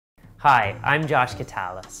Hi, I'm Josh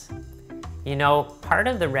Gitalis. You know, part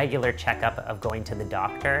of the regular checkup of going to the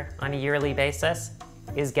doctor on a yearly basis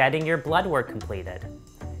is getting your blood work completed.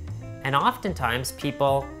 And oftentimes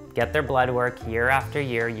people get their blood work year after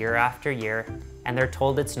year, and they're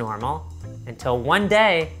told it's normal until one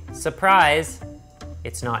day, surprise,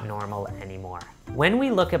 it's not normal anymore. When we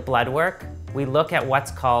look at blood work, we look at what's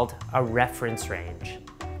called a reference range.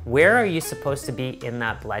 Where are you supposed to be in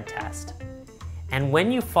that blood test? And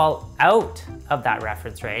when you fall out of that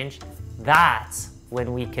reference range, that's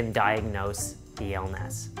when we can diagnose the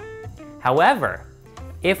illness. However,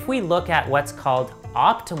 if we look at what's called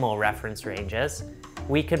optimal reference ranges,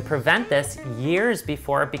 we can prevent this years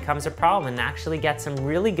before it becomes a problem and actually get some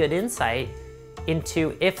really good insight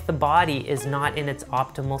into if the body is not in its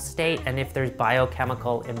optimal state and if there's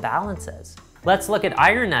biochemical imbalances. Let's look at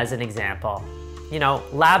iron as an example. You know,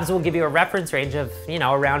 labs will give you a reference range of,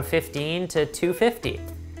 around 15 to 250.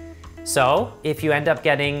 So if you end up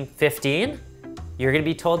getting 15, you're gonna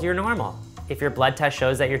be told you're normal. If your blood test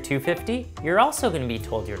shows that you're 250, you're also gonna be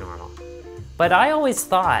told you're normal. But I always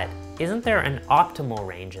thought, isn't there an optimal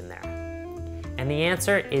range in there? And the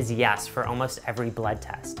answer is yes for almost every blood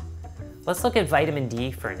test. Let's look at vitamin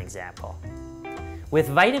D for an example. With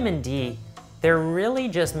vitamin D, they're really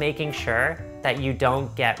just making sure that you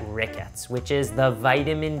don't get rickets, which is the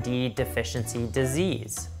vitamin D deficiency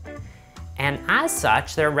disease. And as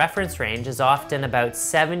such, their reference range is often about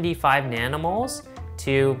 75 nanomoles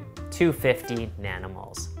to 250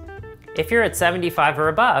 nanomoles. If you're at 75 or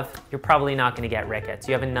above, you're probably not going to get rickets.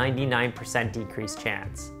 You have a 99% decreased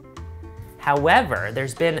chance. However,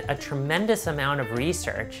 there's been a tremendous amount of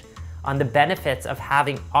research on the benefits of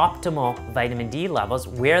having optimal vitamin D levels,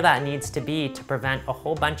 where that needs to be to prevent a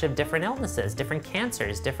whole bunch of different illnesses, different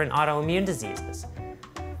cancers, different autoimmune diseases.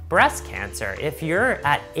 Breast cancer, if you're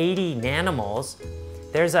at 80 nanomoles,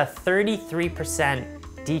 there's a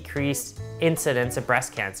 33% decreased incidence of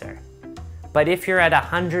breast cancer. But if you're at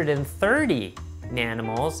 130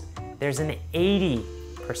 nanomoles, there's an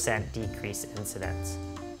 80% decreased incidence.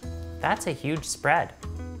 That's a huge spread.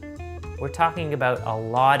 We're talking about a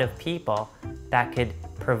lot of people that could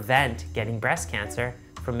prevent getting breast cancer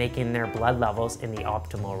from making their blood levels in the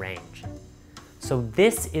optimal range. So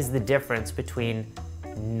this is the difference between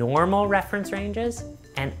normal reference ranges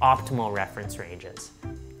and optimal reference ranges.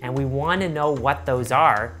 And we want to know what those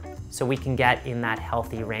are so we can get in that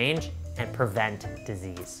healthy range and prevent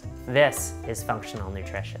disease. This is functional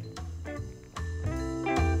nutrition.